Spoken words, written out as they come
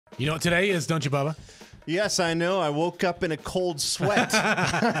You know what today is, don't you, Bubba? Yes, I know. I woke up in a cold sweat.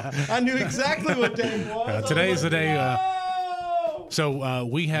 I knew exactly what day it was. Today is the day. So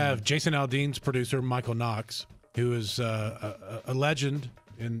we have Jason Aldean's producer, Michael Knox, who is a legend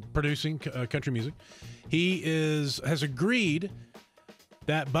in producing country music. He has agreed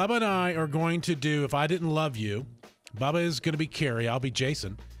that Bubba and I are going to do If I Didn't Love You. Bubba is going to be Carrie. I'll be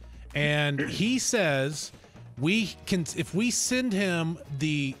Jason. And he says if we send him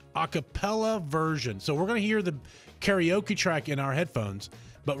the a cappella version, so we're going to hear the karaoke track in our headphones,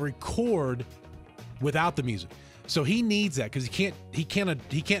 but record without the music. So he needs that because he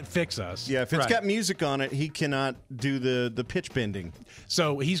can't fix us. Yeah, if it's got music on it, he cannot do the pitch bending.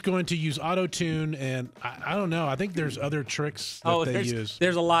 So he's going to use auto-tune, and I don't know. I think there's other tricks that they use.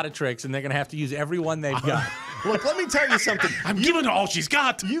 There's a lot of tricks, and they're going to have to use every one they've got. Look, let me tell you something. I'm giving her all she's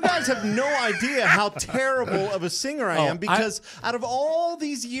got. You guys have no idea how terrible of a singer I am because out of all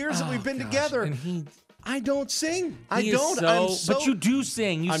these years that we've been together, I don't sing. I don't. But you do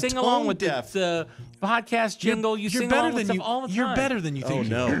sing. You sing along with the podcast jingle. You sing along with stuff all the time. You're better than you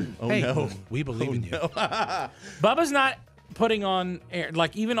think. Oh, no. We believe in you. Bubba's not putting on air,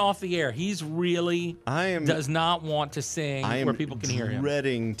 like even off the air. He's really does not want to sing where people can hear him. I am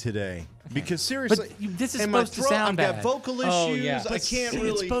dreading today. Because seriously, but this is supposed to sound bad. I've got vocal issues. Yeah. I can't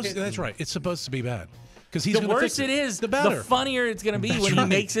really. That's right. It's supposed to be bad. Because the worse it is, the funnier it's going to be when he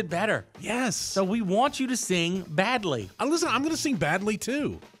makes it better. Yes. So we want you to sing badly. Listen, I'm going to sing badly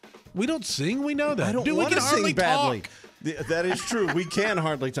too. We don't sing. We know that. I don't want to sing badly. That is true. We can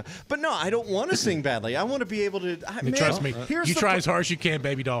hardly talk. But no, I don't want to sing badly. I want to be able to. Trust me. You try as hard as you can,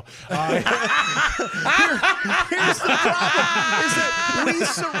 baby doll. Here's the problem: is that we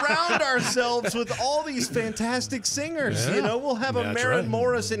surround ourselves with all these fantastic singers. Yeah. You know, we'll have a Maren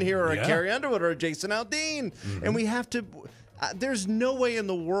Morris in here, or a Carrie Underwood, or a Jason Aldean, and we have to. There's no way in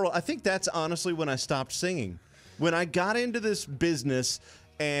the world. I think that's honestly when I stopped singing. When I got into this business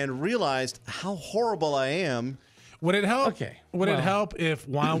and realized how horrible I am. Would it help? Okay. Would it help if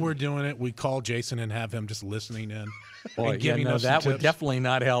while we're doing it, we call Jason and have him just listening in and giving us that some would tips? definitely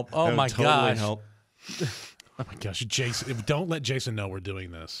not help. Oh my gosh. Help. Oh my gosh, Jason! Don't let Jason know we're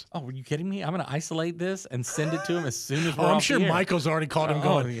doing this. Oh, were you kidding me? I'm going to isolate this and send it to him as soon as we're I'm off sure the air. Michael's already called him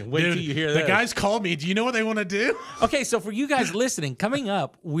going, wait till dude, you hear the this. guys called me. Do you know what they want to do? Okay, so for you guys listening, coming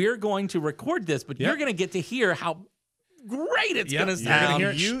up, we're going to record this, but you're going to get to hear how great it's going to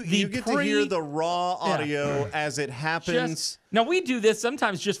sound. You get to hear the raw audio as it happens. Now, we do this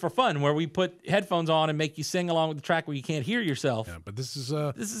sometimes just for fun, where we put headphones on and make you sing along with the track where you can't hear yourself. Yeah, but this is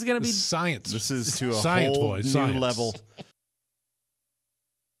going to be science. This is to a science, whole boys, new level.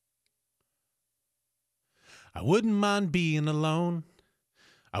 I wouldn't mind being alone.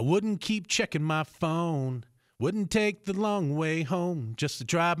 I wouldn't keep checking my phone. Wouldn't take the long way home just to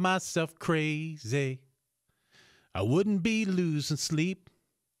drive myself crazy. I wouldn't be losing sleep,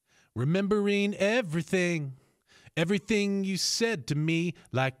 remembering everything you said to me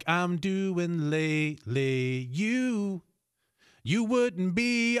like I'm doing lately. You wouldn't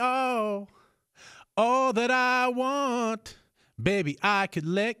be all that I want. Baby, I could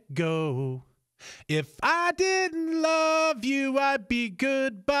let go. If I didn't love you, I'd be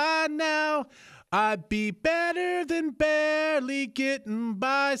good by now. I'd be better than barely getting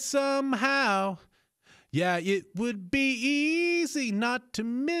by somehow. Yeah, it would be easy not to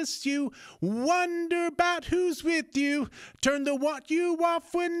miss you. Wonder about who's with you. Turn the want you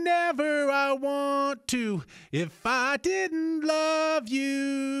off whenever I want to. If I didn't love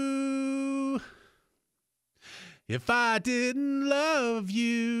you. If I didn't love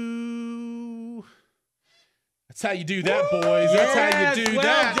you. That's how you do that, boys. That's how you do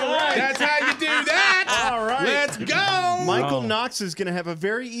that. Right. That's how you do that. All right. Let's go. Michael Knox is going to have a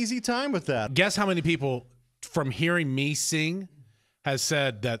very easy time with that. Guess how many people from hearing me sing has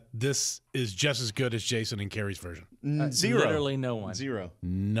said that this is just as good as Jason and Carrie's version? Zero. Literally no one. Zero.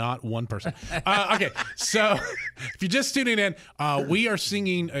 Not one person. Okay, so if you're just tuning in, we are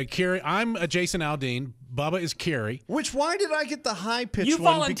singing Carrie. I'm a Jason Aldean. Bubba is Carrie. Why did I get the high pitch? You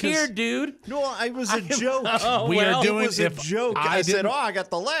volunteered, dude. No, it was a joke. It was a joke. I said, I got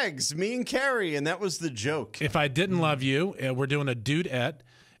the legs, me and Carrie, and that was the joke. If I Didn't Love You, we're doing a dudette.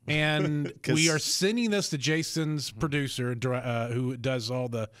 And we are sending this to Jason's producer, who does all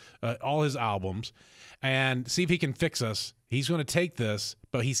his albums, and see if he can fix us. He's going to take this,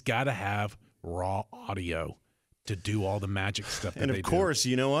 but he's got to have raw audio to do all the magic stuff that they do. And of course,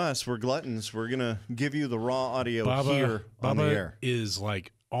 you know us, we're gluttons. We're going to give you the raw audio here on the air. Is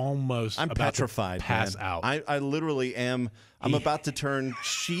like almost I'm petrified, to pass man. out. I literally am. I'm about to turn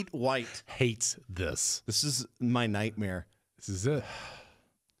sheet white. Hates this. This is my nightmare. This is it.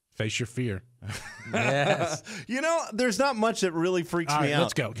 Face your fear. Yes. You know, there's not much that really freaks me out.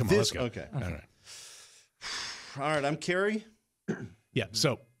 Let's go. Come on, let's go. Okay. All right. All right, I'm Carrie. Yeah,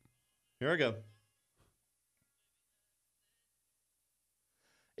 so. Here I go.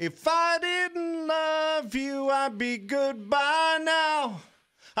 If I didn't love you, I'd be goodbye now.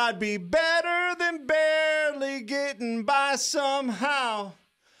 I'd be better than barely getting by somehow.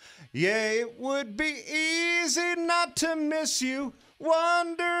 Yeah, it would be easy not to miss you.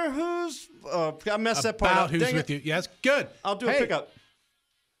 Wonder who's... I messed that part up. About who's with you. Yes, good. I'll do a pickup.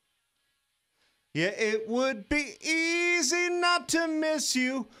 Yeah, it would be easy not to miss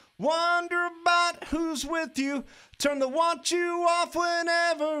you. Wonder about who's with you. Turn the want you off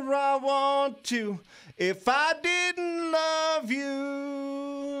whenever I want to. If I didn't love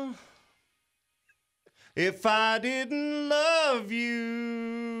you. If I didn't love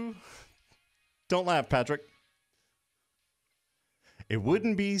you. Don't laugh, Patrick. It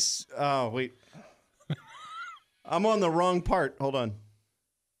wouldn't be... Oh, wait. I'm on the wrong part. Hold on.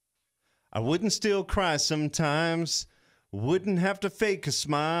 I wouldn't still cry sometimes. Wouldn't have to fake a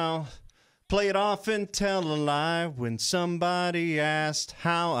smile. Play it off and tell a lie when somebody asked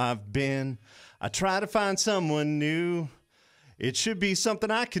how I've been. I try to find someone new. It should be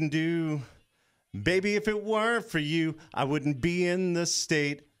something I can do. Baby, if it weren't for you, I wouldn't be in the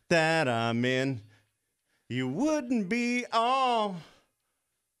state that I'm in. You wouldn't be all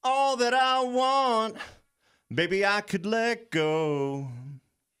that I want. Baby, I could let go.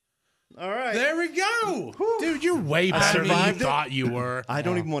 All right. There we go. Whew. Dude, you're way better than you thought you were. I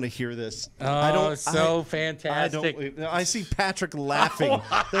don't even want to hear this. Oh, fantastic. I see Patrick laughing.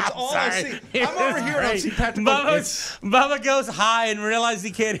 That's all I see. I'm over here and I see Patrick. Bubba goes high and realizes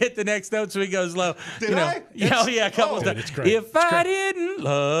he can't hit the next note, so he goes low. Did I? Yeah, a couple of times. It's great. If I didn't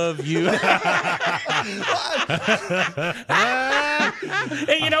love you.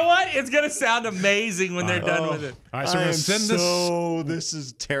 And you know what? It's going to sound amazing when they're done with it. All right, so we're going to send this. This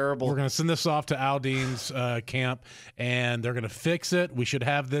is terrible. We're going to send this off to Aldine's camp, and they're going to fix it. We should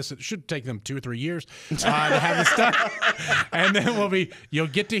have this. It should take them 2 or 3 years to have this done. And then you'll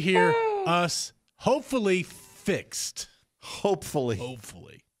get to hear us hopefully fixed. Hopefully.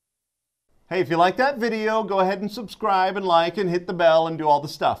 Hey, if you like that video, go ahead and subscribe and like and hit the bell and do all the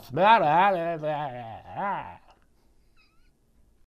stuff.